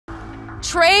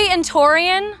Tre and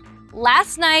Torian,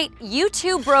 last night you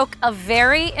two broke a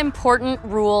very important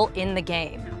rule in the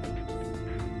game.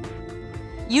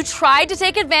 You tried to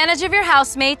take advantage of your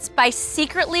housemates by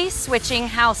secretly switching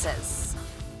houses.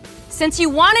 Since you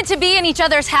wanted to be in each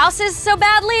other's houses so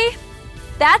badly,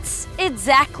 that's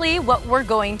exactly what we're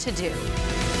going to do.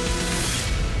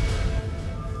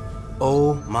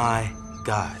 Oh my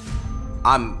God.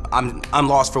 I'm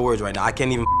lost for words right now. I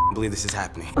can't even believe this is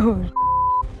happening.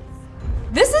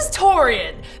 This is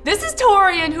Torian. This is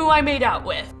Torian who I made out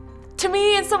with. To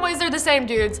me, in some ways, they're the same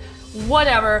dudes.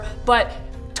 Whatever, but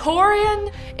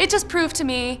Torian, it just proved to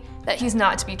me that he's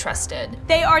not to be trusted.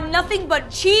 They are nothing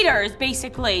but cheaters,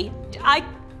 basically. I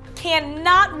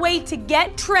cannot wait to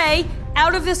get Tre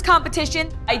out of this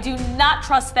competition. I do not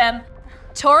trust them.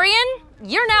 Torian,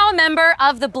 you're now a member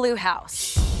of the blue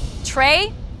house.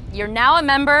 Tre, you're now a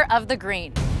member of the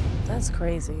green. That's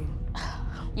crazy.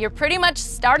 You're pretty much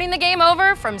starting the game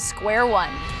over from square one.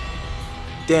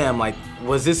 Damn, like,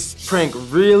 was this prank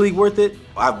really worth it?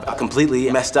 I've completely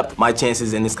messed up my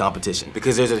chances in this competition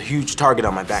because there's a huge target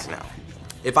on my back now.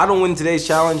 If I don't win today's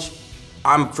challenge,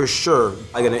 I'm for sure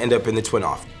gonna end up in the twin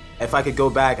off. If I could go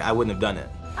back, I wouldn't have done it.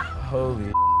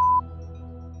 Holy.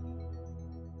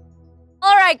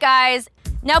 All right, guys.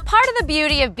 Now, part of the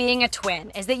beauty of being a twin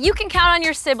is that you can count on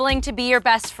your sibling to be your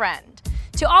best friend,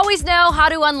 to always know how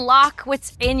to unlock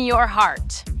what's in your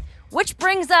heart. Which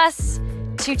brings us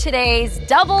to today's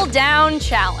Double Down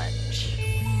Challenge.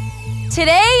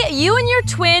 Today, you and your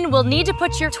twin will need to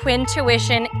put your twin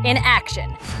tuition in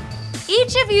action.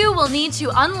 Each of you will need to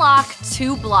unlock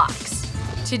 2 blocks.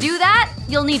 To do that,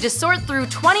 you'll need to sort through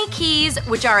 20 keys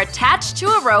which are attached to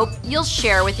a rope you'll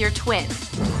share with your twin.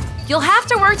 You'll have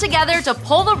to work together to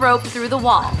pull the rope through the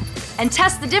wall and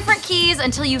test the different keys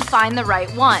until you find the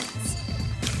right ones.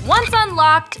 Once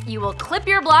unlocked, you will clip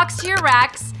your blocks to your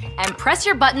racks and press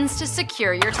your buttons to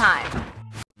secure your time.